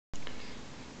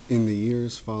In the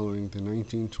years following the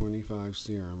 1925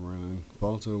 serum run,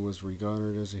 Balto was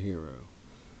regarded as a hero.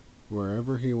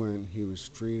 Wherever he went, he was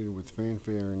treated with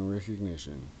fanfare and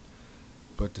recognition.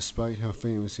 But despite how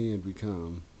famous he had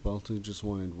become, Balto just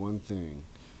wanted one thing: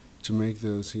 to make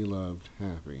those he loved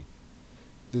happy.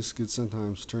 This could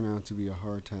sometimes turn out to be a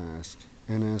hard task,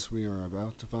 and as we are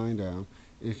about to find out,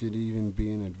 it could even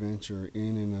be an adventure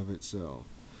in and of itself.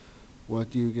 What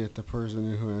do you get the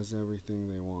person who has everything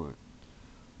they want?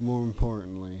 More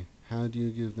importantly, how do you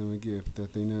give them a gift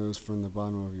that they know is from the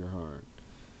bottom of your heart?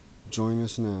 Join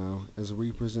us now as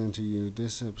we present to you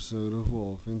this episode of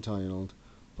Wolf entitled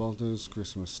Balto's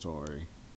Christmas Story.